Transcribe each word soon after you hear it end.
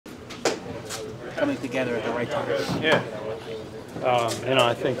coming together at the right time. Yeah.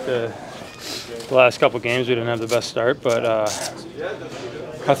 I think the last couple games we didn't have the best start, but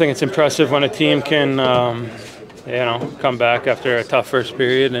I think it's impressive when a team can, come back after a tough first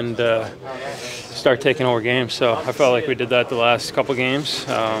period and start taking over games. So I felt like we did that the last couple games,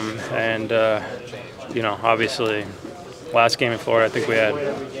 obviously, last game in Florida, I think we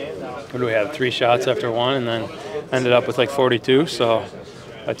had 3 shots after one, and then ended up with like 42. So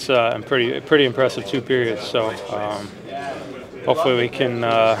that's pretty impressive 2 periods. So hopefully we can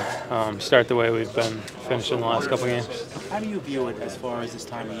start the way we've been finishing the last couple games. How do you view it as far as this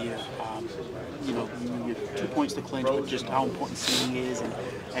time of year? You're 2 points to clinch, but just how important seeding is,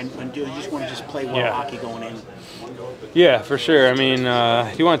 and do you just want to just play well hockey going in? Yeah, for sure. I mean,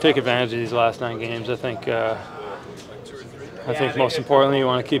 you want to take advantage of these last 9 games. I think most importantly, you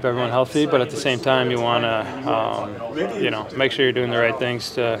want to keep everyone healthy, but at the same time, you want to, make sure you're doing the right things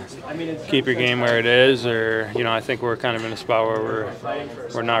to keep your game where it is. Or, I think we're kind of in a spot where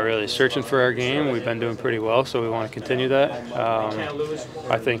we're not really searching for our game. We've been doing pretty well, so we want to continue that.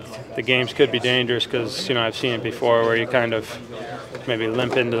 I think the games could be dangerous because, I've seen it before where you kind of maybe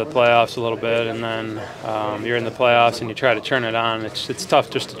limp into the playoffs a little bit, and then you're in the playoffs and you try to turn it on. It's tough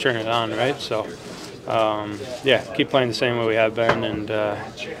just to turn it on, right? So. Keep playing the same way we have been, and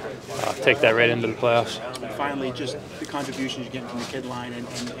take that right into the playoffs. Finally, just the contributions you're getting from the kid line, and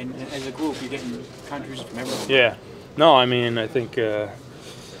as a group, you're getting contributions from everyone. Yeah. No, I mean, I think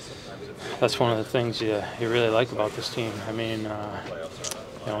that's one of the things you really like about this team. I mean,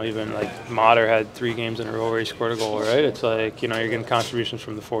 even like Mater had 3 games in a row where he scored a goal, right? It's like, you're getting contributions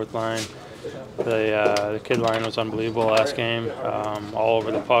from the 4th line. The kid line was unbelievable last game, all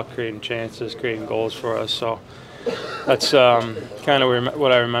over the puck, creating chances, creating goals for us. So that's kind of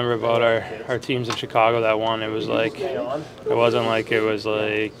what I remember about our teams in Chicago that won. It was like, it wasn't like it was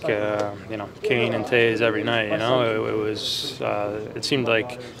like, Kane and Tays every night, it seemed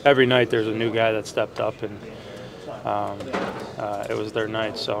like every night there's a new guy that stepped up, and it was their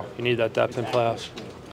night. So you need that depth in playoffs.